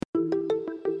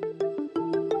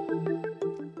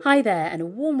Hi there, and a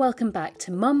warm welcome back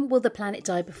to Mum, Will the Planet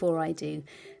Die Before I Do,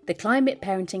 the Climate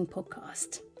Parenting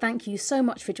Podcast. Thank you so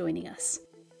much for joining us.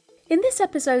 In this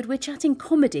episode, we're chatting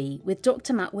comedy with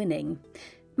Dr. Matt Winning.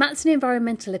 Matt's an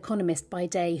environmental economist by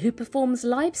day who performs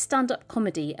live stand-up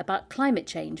comedy about climate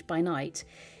change by night.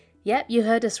 Yep, you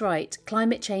heard us right,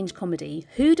 climate change comedy.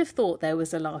 Who'd have thought there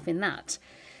was a laugh in that?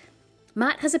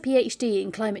 Matt has a PhD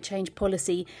in climate change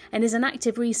policy and is an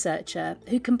active researcher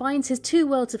who combines his two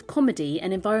worlds of comedy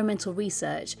and environmental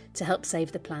research to help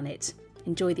save the planet.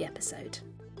 Enjoy the episode.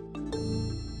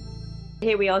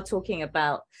 Here we are talking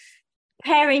about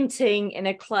parenting in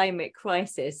a climate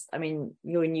crisis. I mean,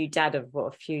 you're a new dad of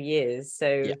a few years.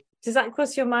 So Does that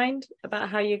cross your mind about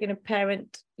how you're going to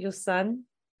parent your son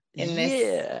in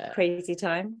this crazy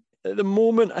time? At the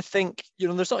moment, I think,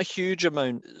 there's not a huge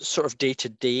amount sort of day to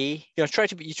day. You try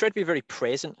to be very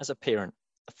present as a parent,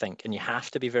 I think, and you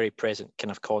have to be very present kind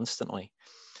of constantly.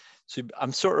 So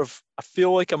I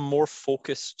feel like I'm more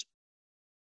focused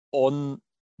on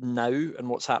now and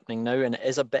what's happening now. And it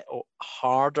is a bit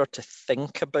harder to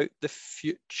think about the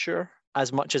future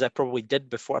as much as I probably did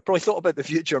before. I probably thought about the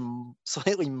future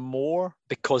slightly more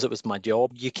because it was my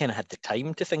job. You kind of had the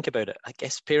time to think about it. I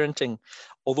guess parenting,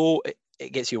 although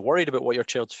it gets you worried about what your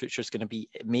child's future is going to be,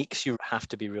 it makes you have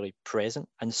to be really present.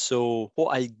 And so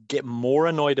what I get more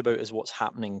annoyed about is what's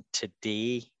happening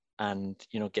today, and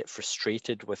get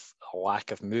frustrated with a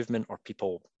lack of movement or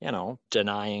people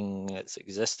denying its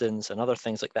existence and other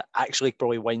things like that actually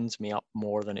probably winds me up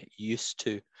more than it used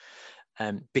to.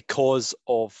 Because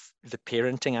of the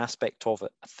parenting aspect of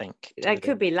it, I think. That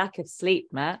could be lack of sleep,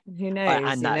 Matt. Who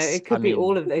knows? It could be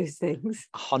all of those things.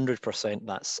 100%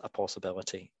 that's a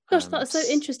possibility. Gosh, that's so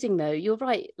interesting though. You're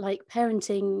right. Like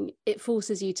parenting, it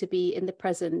forces you to be in the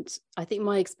present. I think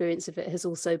my experience of it has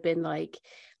also been like,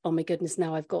 oh my goodness,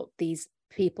 now I've got these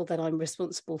people that I'm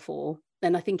responsible for.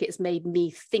 And I think it's made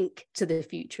me think to the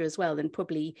future as well, and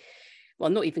probably, well,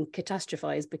 not even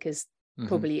catastrophize, because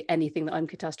probably anything that I'm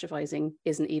catastrophizing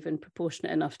isn't even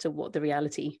proportionate enough to what the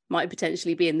reality might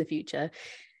potentially be in the future.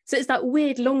 So it's that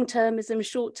weird long-termism,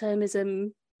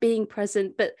 short-termism, being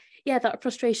present, but that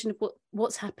frustration of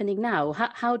what's happening now.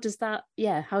 How does that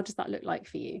look like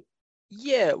for you?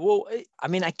 Yeah, well, I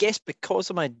mean, I guess because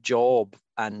of my job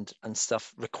and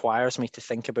stuff requires me to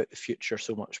think about the future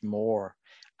so much more,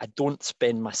 I don't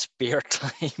spend my spare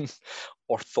time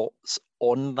or thoughts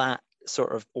on that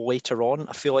sort of later on.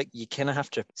 I feel like you kind of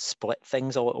have to split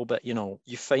things a little bit. You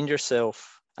find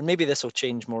yourself, and maybe this will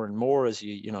change more and more as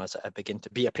as I begin to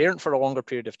be a parent for a longer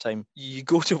period of time, you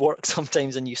go to work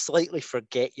sometimes and you slightly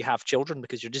forget you have children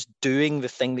because you're just doing the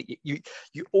thing that you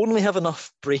only have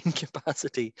enough brain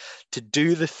capacity to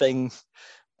do the thing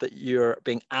that you're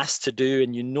being asked to do,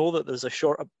 and that there's a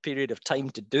short period of time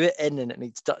to do it in, and it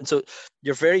needs done. So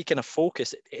you're very kind of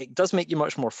focused. It does make you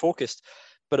much more focused,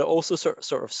 but it also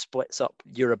sort of splits up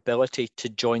your ability to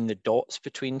join the dots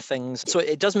between things. So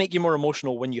it does make you more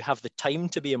emotional when you have the time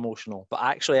to be emotional. But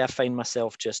actually, I find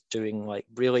myself just doing like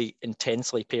really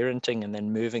intensely parenting and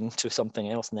then moving to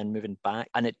something else and then moving back.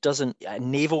 And it doesn't,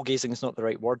 navel gazing is not the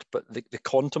right word, but the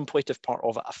contemplative part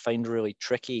of it I find really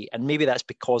tricky. And maybe that's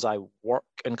because I work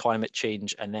in climate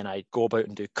change and then I go about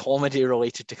and do comedy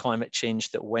related to climate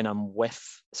change, that when I'm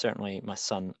with certainly my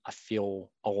son, I feel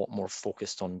a lot more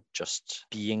focused on just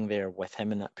being there with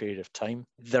him in that period of time.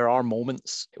 There are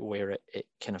moments where it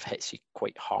kind of hits you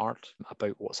quite hard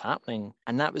about what's happening.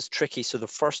 And that was tricky. So the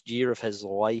first year of his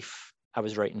life, I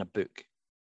was writing a book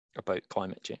about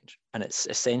climate change. And it's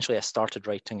essentially, I started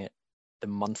writing it the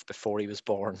month before he was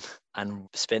born and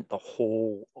spent the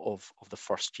whole of the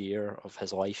first year of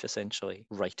his life essentially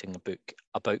writing a book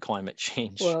about climate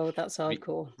change. Well, that's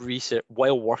hardcore. Research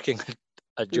while working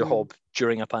a job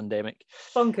during a pandemic.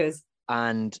 Bonkers.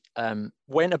 And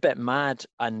went a bit mad,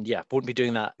 and won't be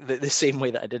doing that the same way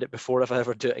that I did it before if I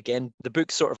ever do it again. The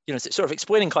book's sort of, it's sort of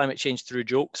explaining climate change through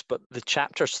jokes, but the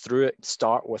chapters through it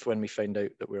start with when we found out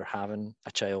that we were having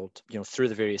a child, through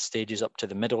the various stages up to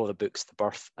the middle of the book's the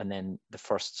birth, and then the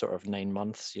first sort of 9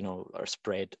 months, are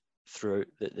spread throughout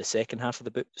the second half of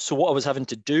the book. So what I was having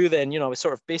to do then, I was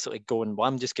sort of basically going, well,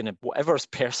 I'm just going to, whatever's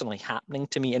personally happening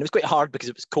to me. And it was quite hard because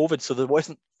it was COVID, so there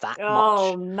wasn't that much.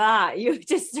 Oh, Matt, you're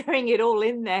just throwing it all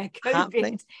in there. COVID,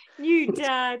 happening. New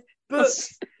dad, book.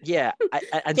 Yeah.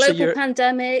 And global so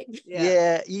pandemic.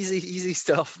 Yeah, easy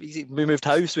stuff. Easy. We moved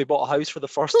house. We bought a house for the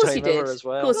first time ever as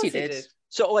well. Of course you did.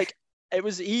 So like, it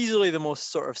was easily the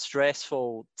most sort of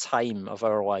stressful time of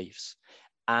our lives.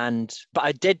 But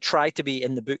I did try to be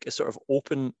in the book as sort of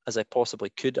open as I possibly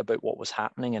could about what was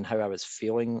happening and how I was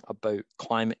feeling about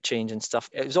climate change and stuff.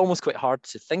 It was almost quite hard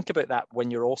to think about that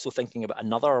when you're also thinking about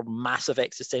another massive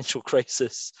existential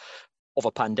crisis of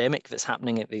a pandemic that's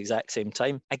happening at the exact same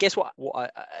time. I guess what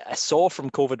I saw from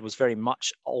COVID was very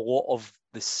much a lot of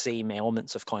the same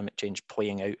elements of climate change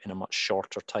playing out in a much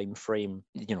shorter time frame.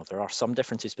 You know, there are some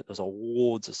differences, but there's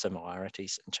loads of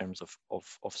similarities in terms of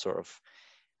sort of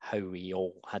how we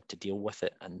all had to deal with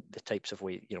it and the types of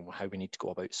way, you know, how we need to go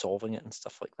about solving it and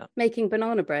stuff like that. Making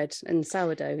banana bread and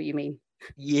sourdough, you mean?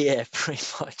 Yeah, pretty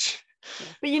much. Yeah.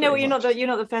 But you know, you're not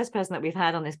the first person that we've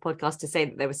had on this podcast to say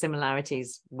that there were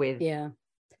similarities with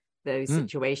those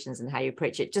situations and how you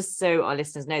approach it. Just so our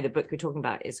listeners know, the book we're talking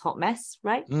about is Hot Mess,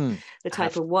 right? The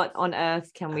title, What on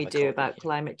Earth Can We Do About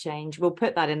Climate Change? We'll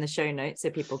put that in the show notes so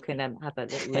people can have a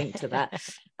little link to that.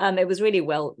 It was really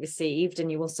well received,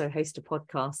 and you also host a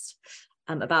podcast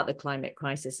about the climate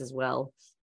crisis as well.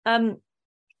 But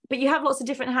you have lots of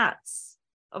different hats.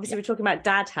 Obviously, we're talking about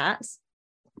dad hats.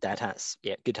 Dad hats,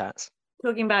 yeah, good hats.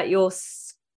 Talking about your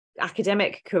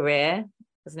academic career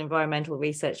as an environmental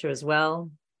researcher as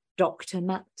well. Dr.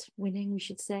 Matt winning, we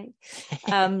should say.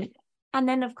 And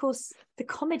then, of course, the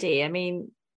comedy. I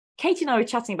mean, Katie and I were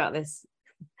chatting about this.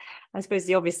 I suppose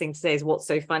the obvious thing to say is what's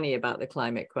so funny about the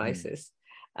climate crisis?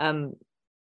 And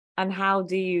how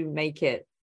do you make it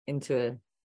into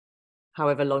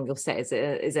however long your set? Is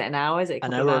it an hour? Is it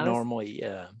an hour normally?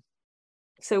 Yeah.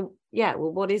 So, yeah,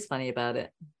 well, what is funny about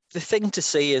it? The thing to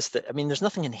say is that, I mean, there's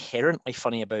nothing inherently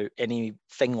funny about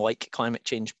anything like climate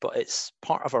change, but it's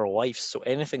part of our lives. So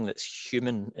anything that's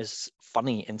human is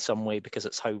funny in some way because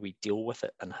it's how we deal with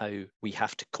it and how we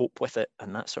have to cope with it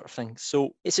and that sort of thing.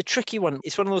 So it's a tricky one.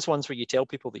 It's one of those ones where you tell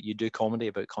people that you do comedy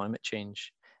about climate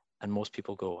change, and most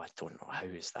people go, I don't know, how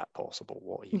is that possible?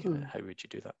 What are you gonna, how would you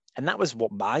do that? And that was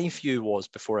what my view was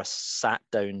before I sat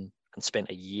down and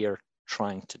spent a year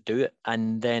trying to do it,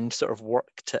 and then sort of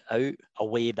worked it out a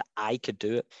way that I could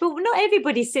do it. But not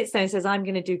everybody sits there and says, I'm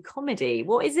going to do comedy.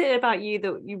 What is it about you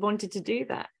that you wanted to do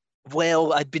that?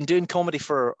 Well, I'd been doing comedy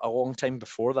for a long time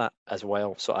before that as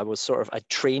well. So I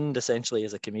trained essentially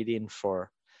as a comedian for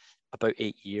about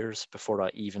 8 years before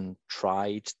I even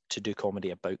tried to do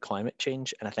comedy about climate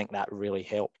change. And I think that really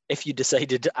helped. If you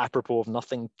decided, apropos of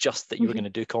nothing, just that you were going to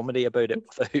do comedy about it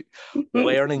without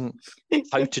learning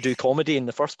how to do comedy in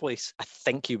the first place, I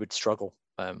think you would struggle.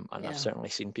 I've certainly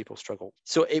seen people struggle.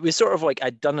 So it was sort of like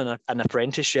I'd done an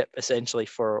apprenticeship essentially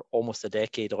for almost a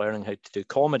decade learning how to do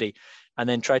comedy, and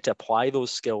then tried to apply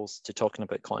those skills to talking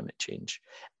about climate change.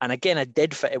 And again,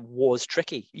 it was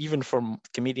tricky, even from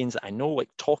comedians that I know, like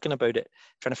talking about it,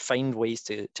 trying to find ways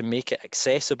to make it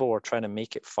accessible or trying to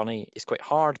make it funny is quite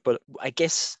hard. But I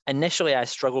guess initially I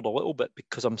struggled a little bit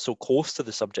because I'm so close to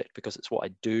the subject, because it's what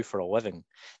I do for a living,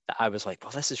 that I was like,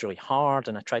 well, this is really hard.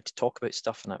 And I tried to talk about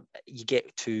stuff, and you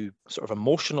get too sort of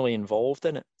emotionally involved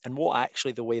in it. And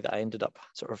the way that I ended up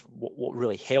sort of what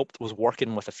really helped was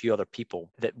working with a few other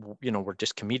people that, you know, were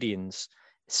just comedians,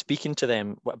 speaking to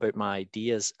them about my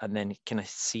ideas and then kind of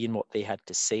seeing what they had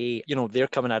to say. You know, they're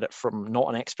coming at it from not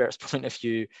an expert's point of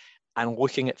view and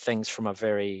looking at things from a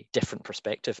very different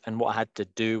perspective. And what I had to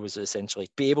do was essentially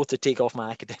be able to take off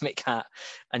my academic hat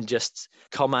and just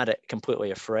come at it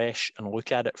completely afresh and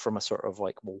look at it from a sort of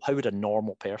like, well, how would a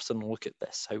normal person look at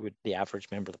this? How would the average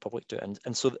member of the public do it?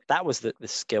 And so that was the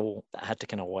skill that I had to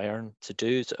kind of learn to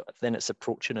do. So then it's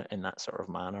approaching it in that sort of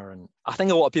manner. And I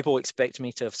think a lot of people expect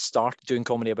me to have started doing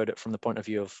comedy about it from the point of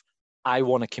view of, I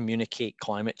want to communicate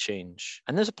climate change.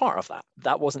 And there's a part of that.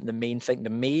 That wasn't the main thing.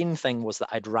 The main thing was that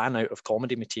I'd ran out of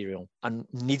comedy material and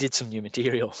needed some new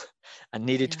material and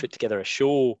needed to put together a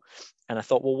show. And I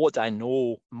thought, well, what do I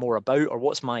know more about, or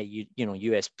what's my,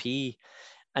 USP?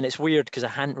 And it's weird because I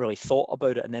hadn't really thought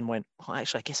about it, and then went, well,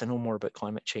 actually, I guess I know more about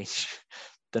climate change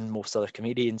than most other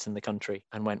comedians in the country,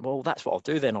 and went, well, that's what I'll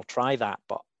do then. I'll try that,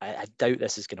 but I doubt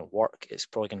this is going to work. It's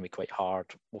probably going to be quite hard.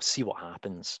 We'll see what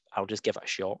happens. I'll just give it a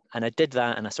shot. And I did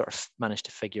that, and I sort of managed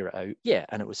to figure it out. Yeah,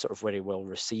 and it was sort of very well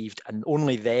received. And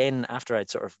only then, after I'd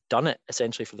sort of done it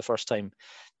essentially for the first time,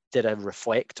 did I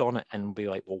reflect on it and be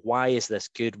like, well, why is this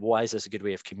good? Why is this a good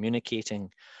way of communicating?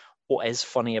 What is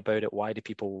funny about it? Why do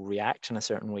people react in a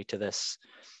certain way to this?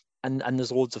 And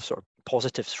there's loads of sort of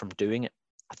positives from doing it,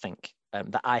 I think.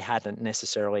 That I hadn't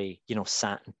necessarily,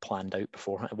 sat and planned out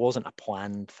before. It wasn't a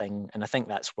planned thing. And I think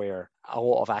that's where a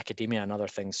lot of academia and other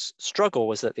things struggle,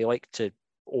 is that they like to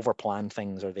overplan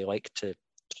things, or they like to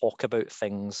talk about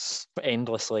things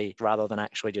endlessly rather than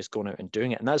actually just going out and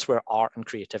doing it. And that's where art and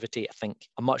creativity, I think,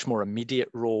 a much more immediate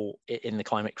role in the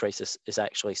climate crisis is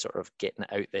actually sort of getting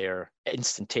it out there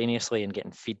instantaneously and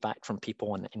getting feedback from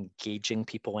people and engaging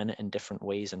people in it in different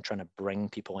ways and trying to bring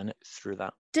people in it through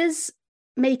that. Does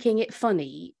making it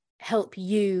funny help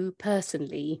you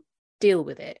personally deal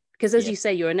with it? Because as you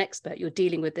say, you're an expert, you're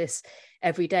dealing with this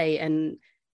every day. And,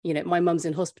 you know, my mum's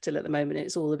in hospital at the moment, and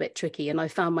it's all a bit tricky. And I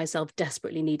found myself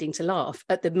desperately needing to laugh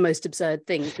at the most absurd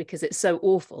things because it's so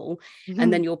awful. Mm-hmm.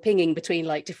 And then you're pinging between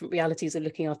like different realities of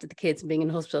looking after the kids and being in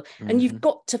hospital. Mm-hmm. And you've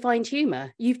got to find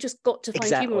humour. You've just got to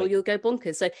find humour or you'll go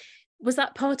bonkers. So was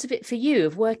that part of it for you,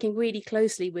 of working really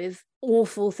closely with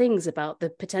awful things about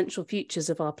the potential futures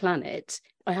of our planet?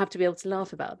 I have to be able to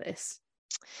laugh about this.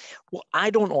 Well, I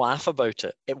don't laugh about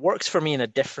it. It works for me in a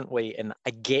different way, and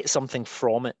I get something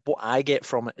from it. What I get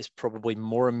from it is probably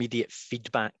more immediate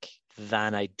feedback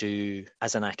than I do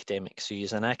as an academic. So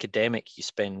as an academic, you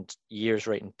spend years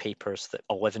writing papers that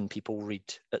 11 people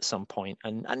read at some point,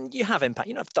 and you have impact.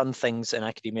 You know, I've done things in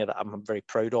academia that I'm very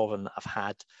proud of, and I've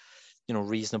had, you know,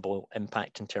 reasonable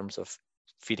impact in terms of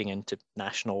feeding into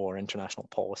national or international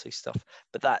policy stuff.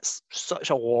 But that's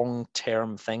such a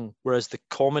long-term thing. Whereas the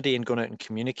comedy and going out and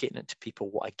communicating it to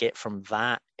people, what I get from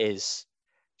that is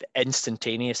the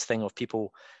instantaneous thing of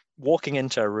people walking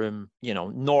into a room, you know,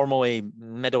 normally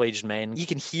middle-aged men, you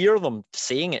can hear them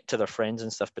saying it to their friends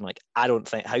and stuff, being like, I don't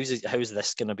think, how's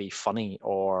this going to be funny?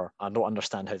 Or I don't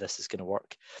understand how this is going to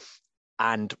work.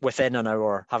 And within an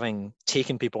hour, having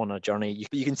taken people on a journey,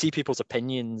 you can see people's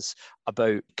opinions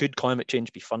about could climate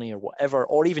change be funny or whatever,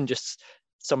 or even just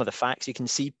some of the facts. You can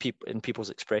see people in people's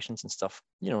expressions and stuff,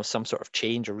 you know, some sort of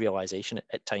change or realization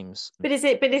at times. But it's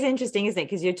interesting, isn't it?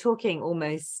 Because you're talking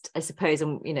almost, I suppose,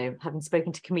 and, you know, having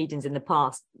spoken to comedians in the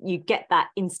past, you get that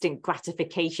instant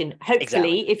gratification, hopefully,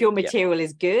 exactly. If your material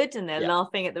is good and they're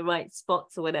laughing at the right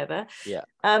spots or whatever. Yeah.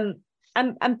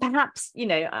 And perhaps, you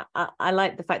know, I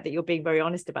like the fact that you're being very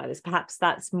honest about this. Perhaps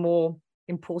that's more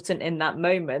important in that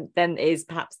moment than is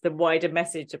perhaps the wider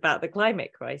message about the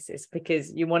climate crisis, because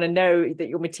you want to know that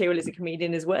your material as a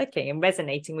comedian is working and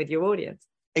resonating with your audience.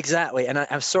 Exactly. And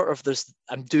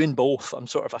I'm doing both.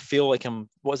 I feel like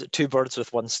two birds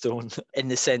with one stone, in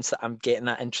the sense that I'm getting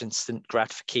that instant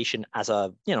gratification as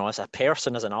a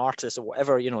person, as an artist or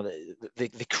whatever, you know,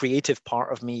 the creative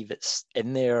part of me that's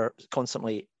in there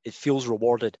constantly, it feels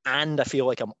rewarded. And I feel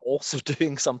like I'm also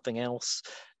doing something else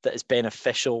that is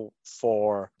beneficial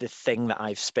for the thing that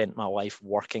I've spent my life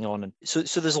working on. And so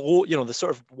there's there's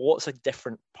sort of lots of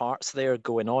different parts there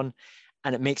going on.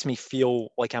 And it makes me feel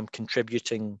like I'm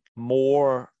contributing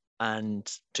more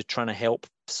and to trying to help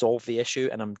solve the issue,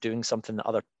 and I'm doing something that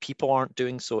other people aren't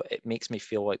doing. So it makes me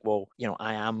feel like, well, you know,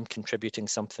 I am contributing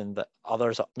something that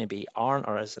others maybe aren't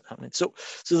or isn't happening. So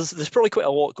there's probably quite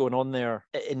a lot going on there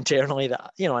internally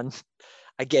that, you know, and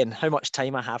again, how much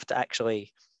time I have to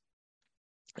actually,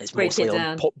 it's mostly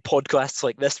on podcasts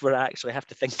like this where I actually have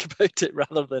to think about it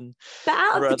rather than. But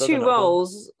out of the two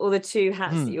roles or the two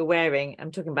hats that you're wearing,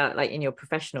 I'm talking about like in your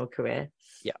professional career.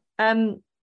 Yeah.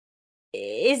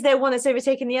 Is there one that's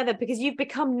overtaken the other? Because you've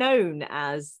become known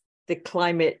as the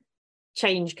climate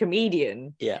change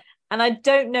comedian. Yeah. And I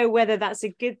don't know whether that's a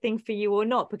good thing for you or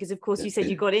not, because of course you said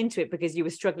you got into it because you were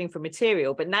struggling for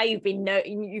material, but now you've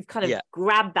kind of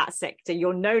grabbed that sector.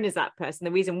 You're known as that person.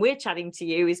 The reason we're chatting to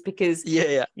you is because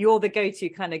you're the go-to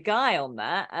kind of guy on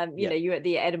that. You know, you're at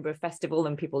the Edinburgh Festival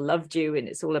and people loved you, and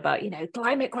it's all about, you know,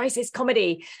 climate crisis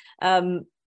comedy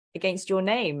against your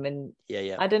name. And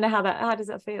I don't know how does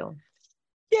that feel?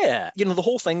 Yeah, you know, the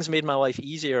whole thing's made my life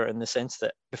easier in the sense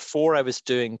that before I was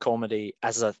doing comedy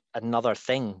as another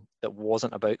thing that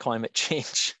wasn't about climate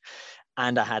change,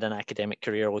 and I had an academic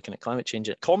career looking at climate change,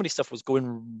 comedy stuff was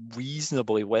going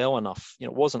reasonably well enough. You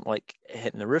know, it wasn't like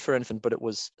hitting the roof or anything, but it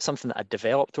was something that I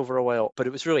developed over a while. But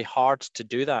it was really hard to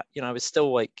do that. You know, I was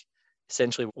still like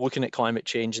essentially looking at climate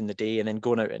change in the day and then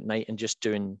going out at night and just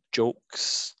doing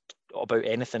jokes about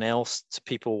anything else to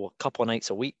people a couple of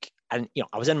nights a week. And, you know,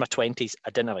 I was in my 20s.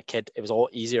 I didn't have a kid. It was a lot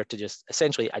easier to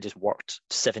I just worked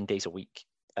 7 days a week.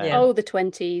 The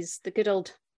 20s, the good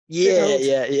old.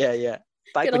 Yeah.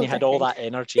 Back when you had all that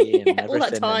energy and everything. All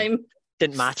that time.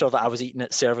 Didn't matter that I was eating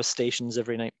at service stations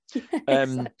every night.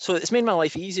 Exactly. So it's made my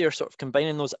life easier, sort of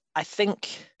combining those. I think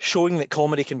showing that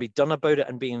comedy can be done about it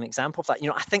and being an example of that. You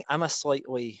know, I think I'm a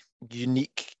slightly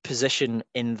unique position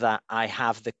in that I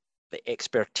have the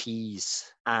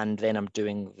expertise and then I'm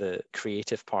doing the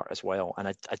creative part as well. And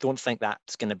I don't think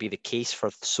that's going to be the case for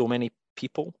so many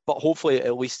people, but hopefully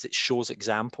at least it shows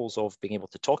examples of being able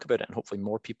to talk about it, and hopefully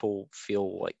more people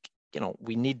feel like, you know,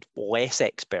 we need less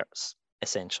experts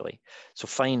essentially. So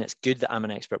fine, it's good that I'm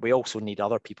an expert. We also need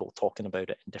other people talking about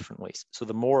it in different ways. So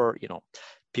the more,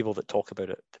 people that talk about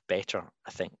it, the better,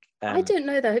 I think. I don't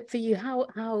know though for you how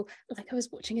like I was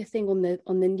watching a thing on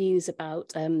the news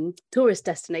about tourist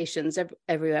destinations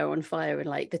everywhere on fire, and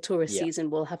like the tourist season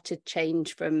will have to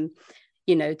change from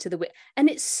to and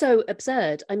it's so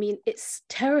absurd. I mean, it's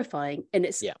terrifying and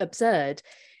it's absurd.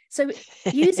 So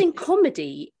using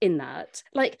comedy in that,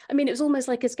 like, I mean, it was almost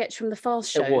like a sketch from the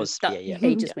Fast Show. It was, that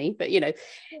ages me, but and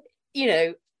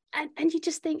you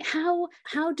just think, how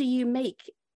do you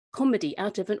make comedy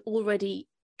out of an already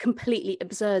completely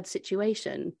absurd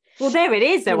situation? Well, there it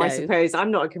is, though. I suppose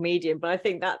I'm not a comedian, but I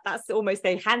think that's almost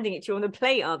they handing it to you on the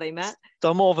plate, are they, Matt?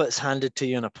 Some of it's handed to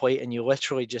you on a plate, and you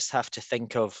literally just have to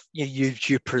think of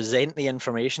you present the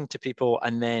information to people,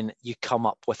 and then you come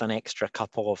up with an extra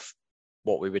couple of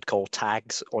what we would call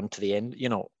tags onto the end,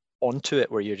 onto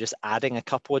it, where you're just adding a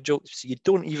couple of jokes. So you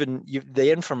don't even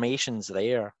the information's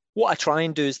there. What I try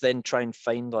and do is then try and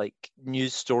find like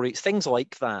news stories, things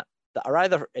like that are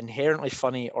either inherently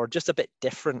funny or just a bit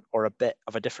different, or a bit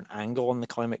of a different angle on the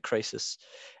climate crisis.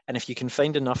 And if you can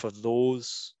find enough of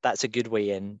those, that's a good way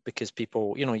in, because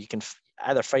people, you can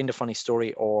either find a funny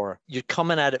story, or you're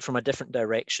coming at it from a different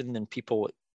direction than people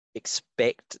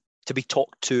expect to be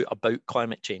talked to about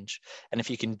climate change. And if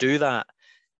you can do that,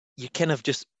 you kind of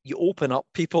you open up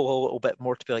people a little bit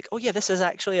more to be like, oh yeah, this is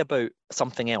actually about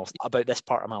something else, about this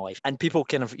part of my life. And people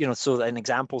kind of, so an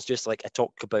example's just like I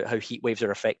talk about how heat waves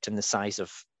are affecting the size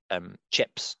of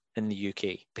chips in the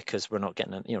UK, because we're not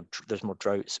getting, there's more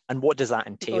droughts. And what does that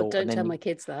entail? Don't tell my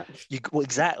kids that. Well,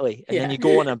 exactly. And then you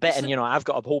go on a bit, and I've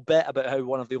got a whole bit about how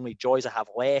one of the only joys I have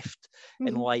left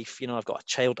in life, I've got a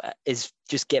child, is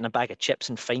just getting a bag of chips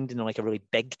and finding like a really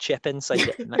big chip inside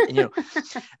it, and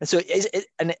and so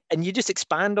and you just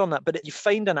expand on that, but you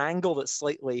find an angle that's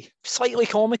slightly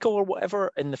comical or whatever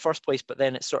in the first place, but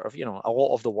then it's sort of, a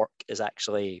lot of the work is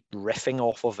actually riffing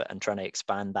off of it and trying to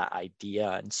expand that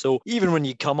idea. And so even when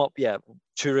you come up,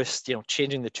 tourist,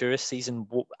 changing the tourist season,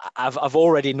 I've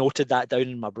already noted that down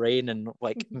in my brain and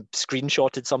like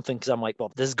screenshotted something, because I'm like,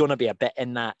 well, there's going to be a bit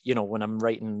in that, when I'm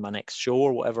writing my next show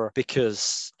or whatever,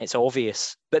 because it's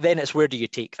obvious. But then it's, where do you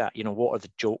take that? What are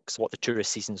the jokes, what the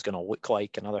tourist season's going to look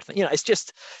like, and other things. It's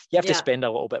just, you have to spend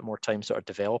a little bit more time sort of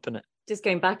developing it. Just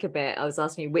going back a bit, I was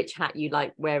asking you which hat you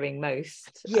like wearing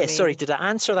most. Yeah, sorry, did I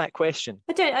answer that question?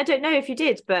 I don't know if you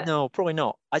did, but no, probably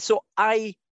not.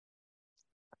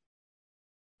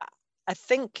 I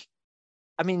think,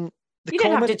 you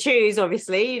don't have to choose,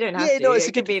 obviously. You don't have to. No,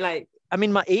 it could be like...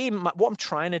 my aim, what I'm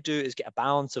trying to do is get a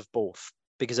balance of both,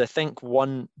 because I think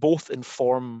both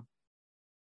inform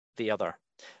the other.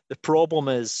 The problem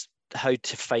is how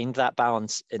to find that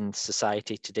balance in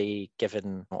society today,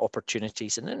 given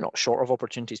opportunities, and they're not short of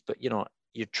opportunities, but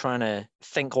you're trying to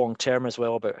think long term as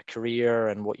well about a career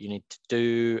and what you need to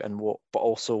do, but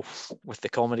also with the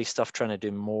comedy stuff, trying to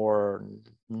do more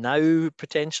now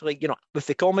potentially. With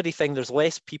the comedy thing, there's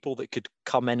less people that could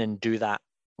come in and do that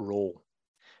role.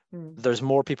 There's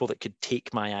more people that could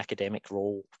take my academic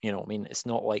role. It's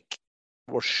not like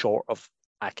we're short of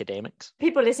academics.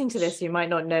 People listening to this who might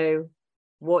not know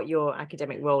what your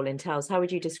academic role entails, how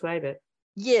would you describe it?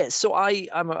 Yeah, so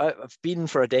I've been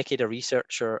for a decade a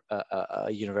researcher at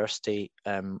a university,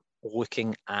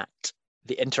 looking at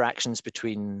the interactions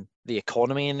between the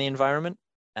economy and the environment,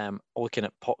 looking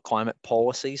at climate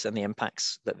policies and the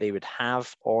impacts that they would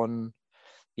have on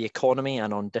the economy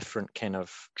and on different kind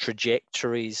of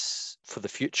trajectories for the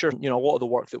future. A lot of the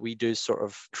work that we do is sort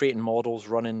of creating models,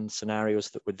 running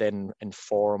scenarios that would then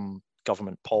inform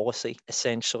government policy,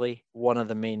 essentially. One of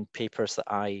the main papers that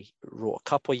I wrote a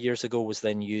couple of years ago was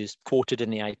then quoted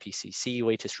in the IPCC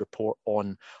latest report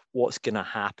on what's going to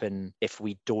happen if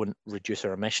we don't reduce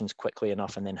our emissions quickly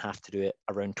enough, and then have to do it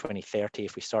around 2030.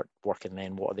 If we start working,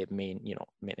 then what are the main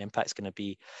impacts going to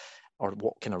be, or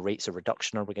what kind of rates of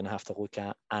reduction are we going to have to look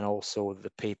at? And also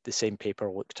the same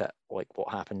paper looked at like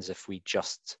what happens if we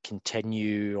just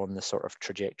continue on the sort of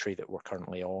trajectory that we're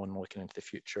currently on, looking into the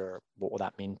future. What will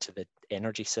that mean to the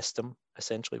energy system,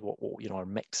 essentially? What our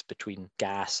mix between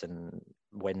gas and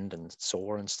wind and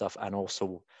solar and stuff, and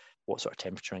also what sort of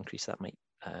temperature increase that might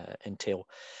entail.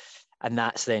 And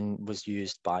that's then was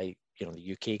used by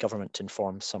the UK government to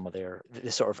inform some of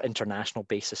the sort of international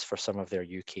basis for some of their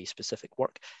UK specific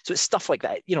work. So it's stuff like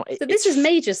that. So this is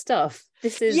major stuff.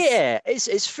 This is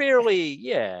it's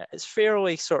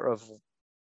fairly sort of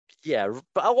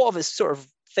but a lot of it's sort of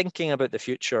thinking about the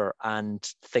future and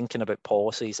thinking about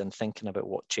policies and thinking about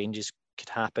what changes could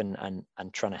happen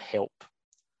and trying to help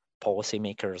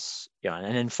policymakers,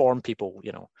 and inform people,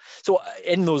 So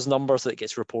in those numbers that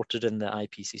gets reported in the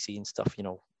IPCC and stuff,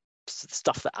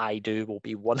 stuff that I do will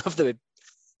be one of the,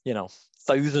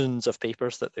 thousands of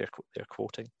papers that they're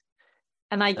quoting.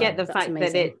 And I get the fact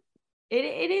amazing. that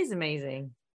it is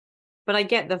amazing, but I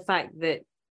get the fact that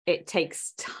it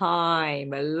takes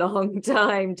time, a long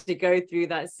time, to go through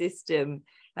that system,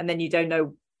 and then you don't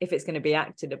know if it's going to be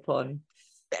acted upon.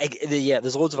 Yeah,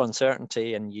 there's loads of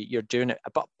uncertainty, and you're doing it,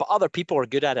 but other people are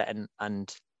good at it,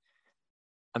 and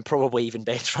I'm probably even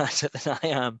better at it than I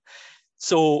am.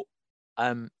 So,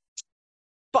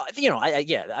 but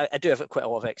I do have quite a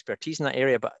lot of expertise in that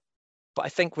area. But I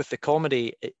think with the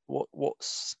comedy,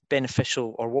 what's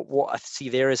beneficial, or what I see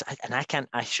there is, and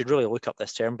I should really look up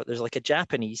this term, but there's like a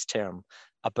Japanese term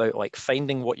about like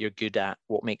finding what you're good at,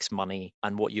 what makes money,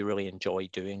 and what you really enjoy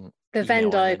doing. The Venn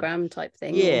diagram type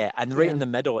thing. Yeah, and right in the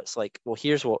middle, it's like, well,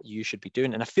 here's what you should be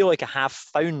doing. And I feel like I have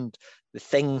found the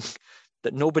thing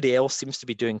that nobody else seems to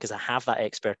be doing, because I have that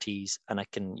expertise, and I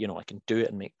can do it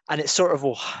and it's sort of,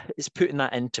 it's putting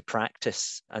that into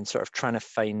practice and sort of trying to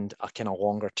find a kind of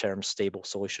longer term stable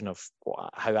solution of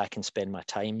how I can spend my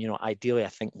time. Ideally, I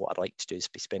think what I'd like to do is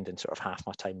be spending sort of half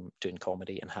my time doing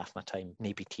comedy and half my time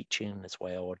maybe teaching as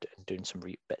well, or doing some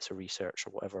bits of research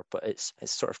or whatever. But it's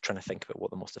sort of trying to think about what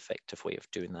the most effective way of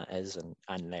doing that is,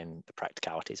 and then the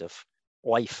practicalities of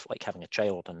life, like having a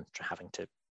child and having to,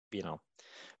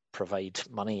 provide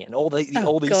money and all these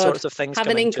sorts of things. Have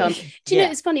an income. Do you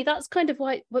know, it's funny, that's kind of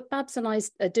why Babs and I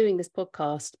are doing this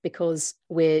podcast, because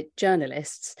we're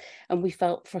journalists and we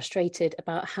felt frustrated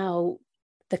about how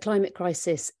the climate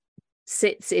crisis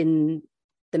sits in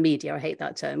the media. I hate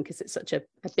that term because it's such a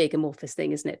big amorphous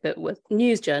thing, isn't it? But with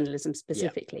news journalism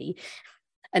specifically,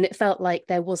 and it felt like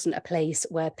there wasn't a place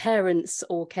where parents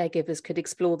or caregivers could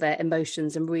explore their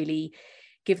emotions and really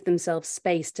give themselves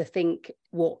space to think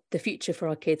what the future for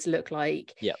our kids look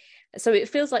like. Yeah. So it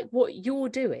feels like what you're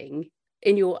doing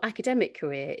in your academic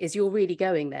career is you're really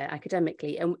going there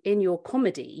academically, and in your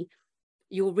comedy,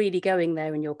 you're really going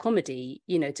there in your comedy,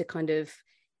 to kind of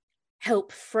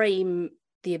help frame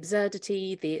the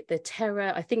absurdity, the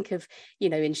terror. I think of,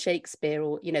 in Shakespeare,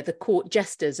 or, the court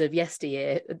jesters of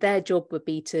yesteryear, their job would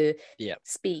be to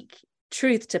speak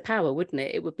truth to power, wouldn't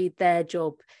it? It would be their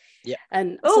job. Yeah.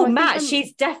 And so Matt,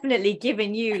 she's definitely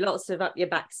giving you lots of up your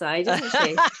backside, isn't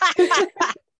she?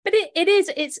 But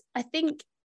it's I think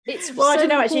it's well, so I don't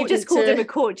know, actually you just called him a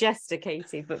court jester,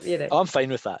 Katie, but I'm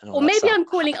fine with that. Or maybe I'm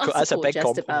calling us a court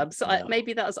jester, Babs. So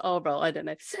maybe that's our role, I don't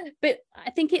know. But I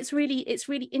think it's really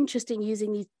interesting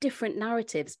using these different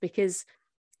narratives, because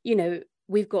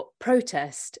we've got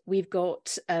protest, we've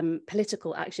got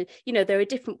political action, there are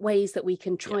different ways that we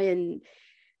can try and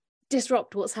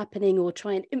disrupt what's happening or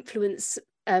try and influence,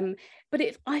 but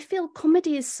I feel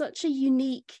comedy is such a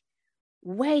unique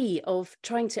way of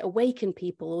trying to awaken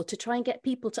people, or to try and get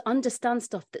people to understand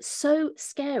stuff that's so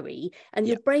scary, and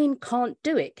your brain can't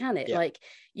do it, can it? Like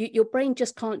your brain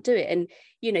just can't do it. And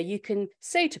you can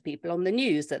say to people on the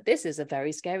news that this is a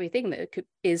very scary thing that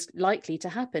is likely to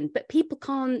happen, but people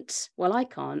can't, I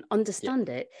can't understand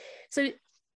it. So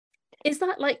is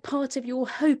that like part of your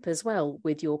hope as well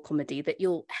with your comedy, that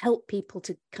you'll help people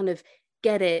to kind of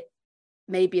get it,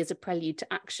 maybe as a prelude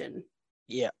to action?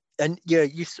 Yeah. And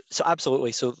so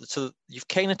absolutely. So you've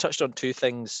kind of touched on two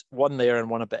things, one there and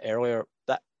one a bit earlier,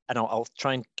 and I'll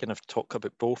try and kind of talk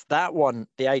about both. That one,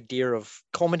 the idea of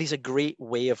comedy is a great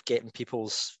way of getting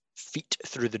people's feet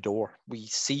through the door. We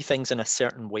see things in a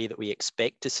certain way that we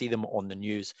expect to see them on the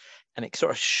news, and it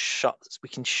sort of we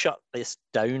can shut this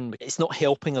down. It's not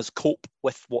helping us cope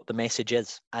with what the message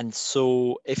is. And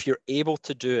so if you're able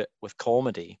to do it with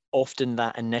comedy, often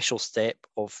that initial step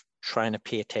of trying to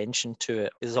pay attention to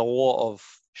it is a lot of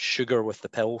sugar with the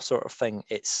pill sort of thing.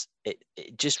 It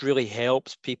just really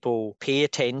helps people pay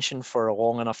attention for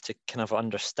long enough to kind of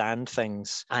understand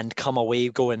things and come away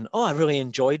going, oh, I really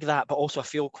enjoyed that, but also I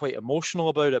feel quite emotional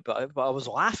about it, but I was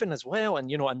laughing as well.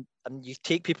 And and you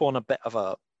take people on a bit of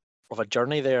a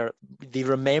journey there. They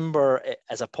remember it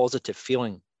as a positive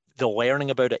feeling, the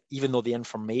learning about it, even though the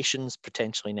information's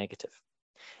potentially negative.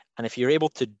 And if you're able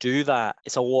to do that,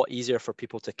 it's a lot easier for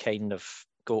people to kind of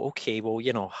go, okay, well,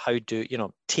 how do,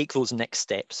 take those next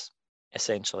steps.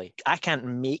 essentially. I can't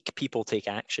make people take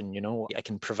action, I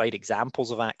can provide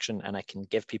examples of action, and I can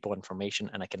give people information,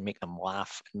 and I can make them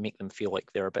laugh and make them feel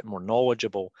like they're a bit more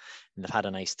knowledgeable and they've had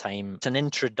a nice time. It's an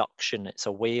introduction. It's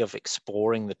a way of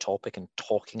exploring the topic and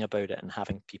talking about it and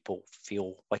having people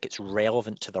feel like it's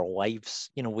relevant to their lives.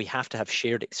 We have to have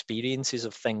shared experiences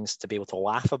of things to be able to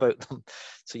laugh about them.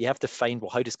 So you have to find, well,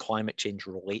 how does climate change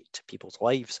relate to people's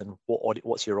lives, and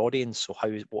what's your audience? So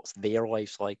what's their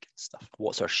lives like and stuff?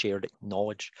 What's our shared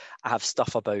knowledge? I have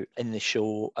stuff about in the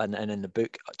show and in the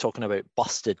book talking about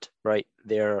Busted, right?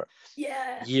 They're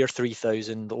year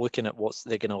 3000, looking at what's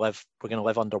they're going to live. We're going to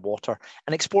live underwater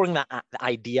and exploring that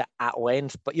idea at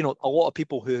length. But a lot of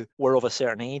people who were of a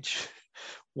certain age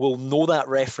will know that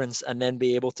reference and then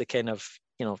be able to kind of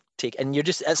take, and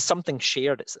it's something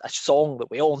shared. It's a song that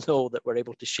we all know that we're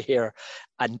able to share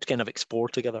and kind of explore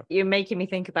together. You're making me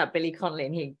think about Billy Connolly,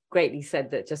 and he greatly said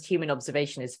that just human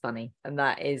observation is funny, and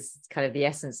that is kind of the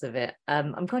essence of it.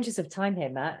 I'm conscious of time here,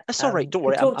 Matt. That's all right, don't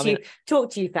worry.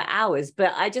 Talk to you for hours,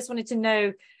 but I just wanted to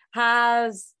know,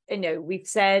 we've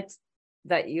said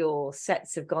that your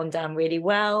sets have gone down really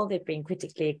well, they've been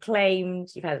critically acclaimed,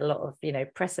 you've had a lot of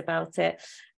press about it.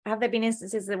 Have there been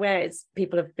instances where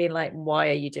people have been like, why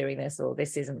are you doing this, or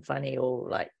this isn't funny, or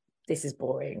like this is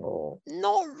boring? Or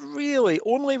not really.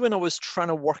 Only when I was trying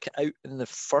to work it out in the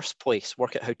first place,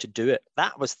 work out how to do it.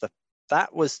 That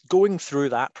was going through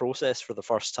that process for the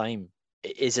first time.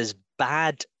 It is as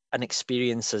bad an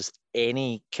experience as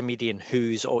any comedian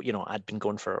who's I'd been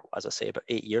going for, as I say, about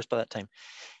 8 years by that time.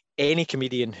 Any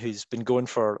comedian who's been going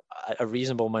for a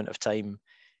reasonable amount of time,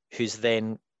 who's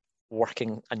then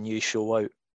working a new show out,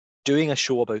 doing a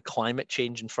show about climate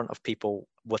change in front of people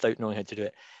without knowing how to do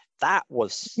it, that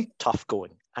was tough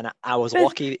going. And I was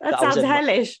lucky. That sounds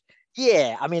hellish.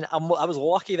 I was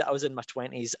lucky that I was in my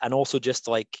 20s, and also just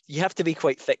like, you have to be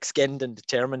quite thick-skinned and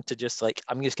determined to just like,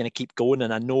 I'm just going to keep going.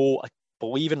 And I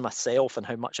believe in myself and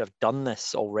how much I've done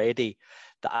this already,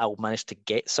 that I'll manage to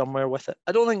get somewhere with it.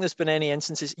 I don't think there's been any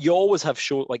instances. You always have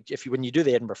show, like when you do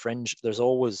the Edinburgh Fringe, there's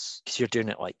always, because you're doing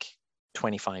it like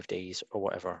 25 days or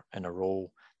whatever in a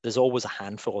row, there's always a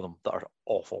handful of them that are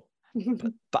awful.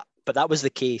 but that was the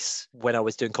case when I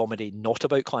was doing comedy not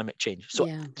about climate change. So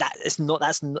it's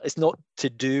not to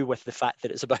do with the fact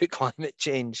that it's about climate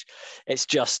change. It's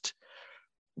just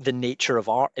the nature of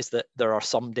art is that there are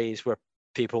some days where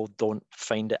people don't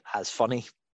find it as funny.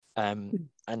 And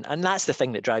that's the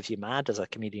thing that drives you mad as a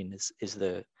comedian is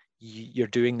you're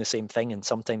doing the same thing, and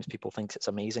sometimes people think it's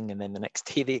amazing, and then the next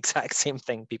day the exact same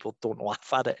thing, people don't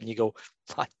laugh at it, and you go,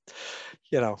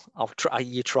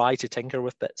 you try to tinker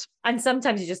with bits. And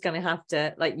sometimes you're just going to have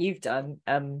to, like you've done,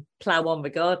 plow on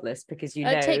regardless, because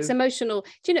it takes emotional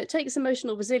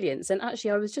resilience. And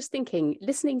actually I was just thinking,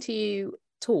 listening to you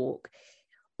talk,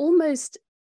 almost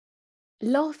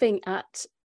laughing at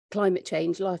climate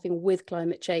change, laughing with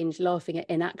climate change, laughing at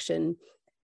inaction,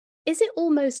 is it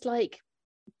almost like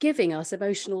giving us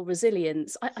emotional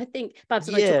resilience? I think Babs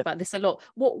and I talk about this a lot.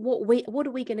 What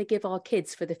are we going to give our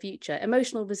kids for the future?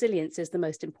 Emotional resilience is the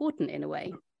most important in a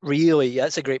way. Really,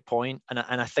 that's a great point. And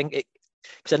I think it,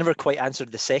 because I never quite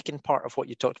answered the second part of what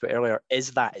you talked about earlier,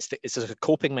 is that it's a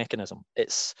coping mechanism.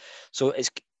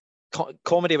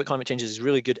 Comedy about climate change is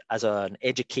really good as an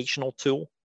educational tool,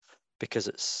 because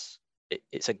it's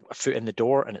a foot in the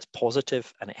door, and it's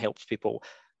positive, and it helps people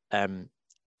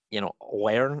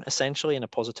learn essentially in a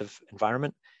positive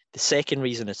environment. The second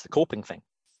reason is the coping thing.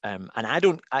 And I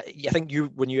think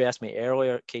when you asked me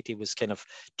earlier, Katie, was kind of,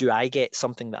 do I get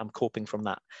something that I'm coping from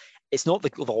that? It's not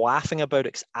the laughing about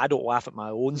it, because I don't laugh at my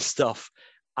own stuff.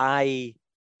 I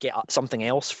get something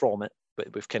else from it,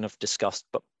 but we've kind of discussed.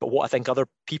 But what I think other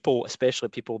people, especially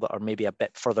people that are maybe a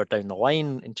bit further down the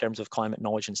line in terms of climate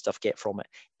knowledge and stuff, get from it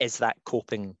is that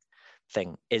coping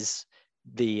thing, is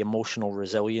the emotional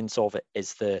resilience of it,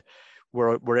 is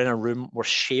we're in a room, we're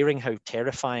sharing how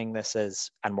terrifying this is,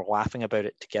 and we're laughing about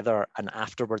it together, and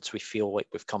afterwards we feel like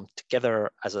we've come together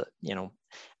as a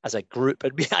group.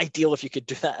 It'd be ideal if you could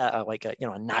do that at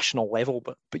a national level,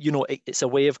 but it's a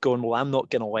way of going, well, I'm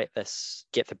not going to let this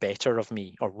get the better of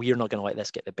me, or we're not going to let this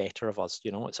get the better of us.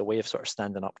 It's a way of sort of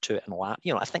standing up to it and laugh.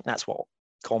 I think that's what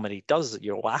comedy does.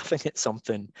 You're laughing at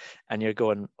something and you're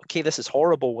going, okay, this is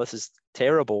horrible, this is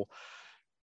terrible.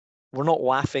 We're not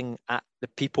laughing at the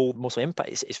people mostly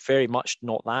impacted. It's very much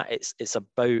not that. It's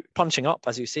about punching up,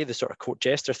 as you say, the sort of court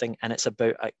jester thing, and it's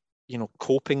about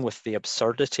coping with the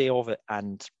absurdity of it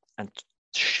and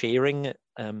sharing it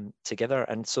together.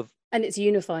 And it's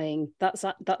unifying. That's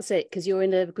it, because you're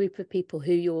in a group of people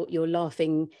who you're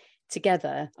laughing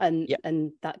together, and Yep.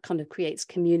 and that kind of creates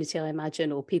community, I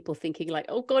imagine, or people thinking like,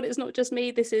 oh God, it's not just me,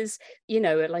 this is, you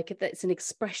know, like it's an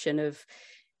expression of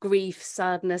grief,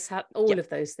 sadness, all Yep. of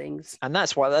those things. And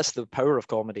that's the power of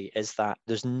comedy, is that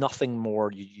there's nothing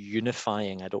more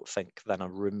unifying, I don't think, than a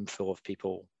room full of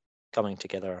people coming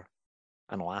together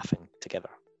and laughing together.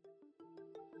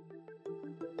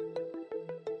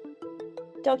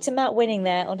 Dr. Matt Winning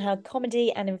there on how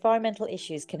comedy and environmental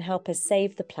issues can help us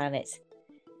save the planet.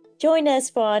 Join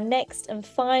us for our next and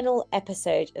final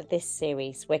episode of this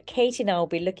series, where Katie and I will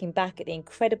be looking back at the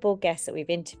incredible guests that we've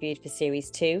interviewed for Series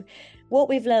 2, what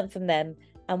we've learned from them,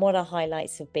 and what our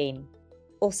highlights have been.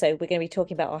 Also, we're going to be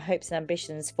talking about our hopes and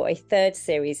ambitions for a third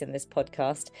series in this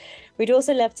podcast. We'd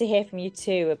also love to hear from you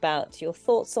too about your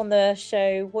thoughts on the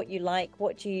show, what you like,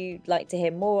 what you'd like to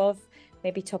hear more of,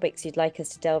 maybe topics you'd like us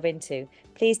to delve into.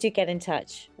 Please do get in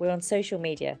touch. We're on social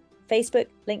media: Facebook,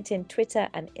 LinkedIn, Twitter,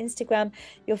 and Instagram.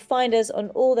 You'll find us on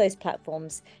all those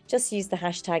platforms. Just use the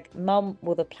hashtag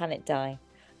 #MumWillThePlanetDie.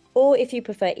 Or if you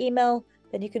prefer email,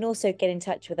 then you can also get in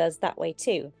touch with us that way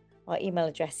too. Our email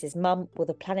address is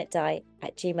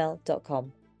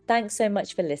mumwilltheplanetdie@gmail.com. Thanks so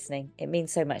much for listening. It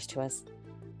means so much to us.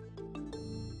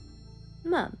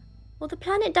 Mum, Will the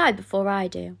Planet Die Before I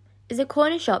Do is a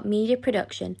Corner Shop media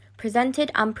production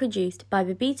presented and produced by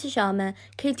Babita Sharma,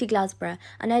 Katie Glasborough,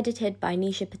 and edited by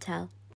Nisha Patel.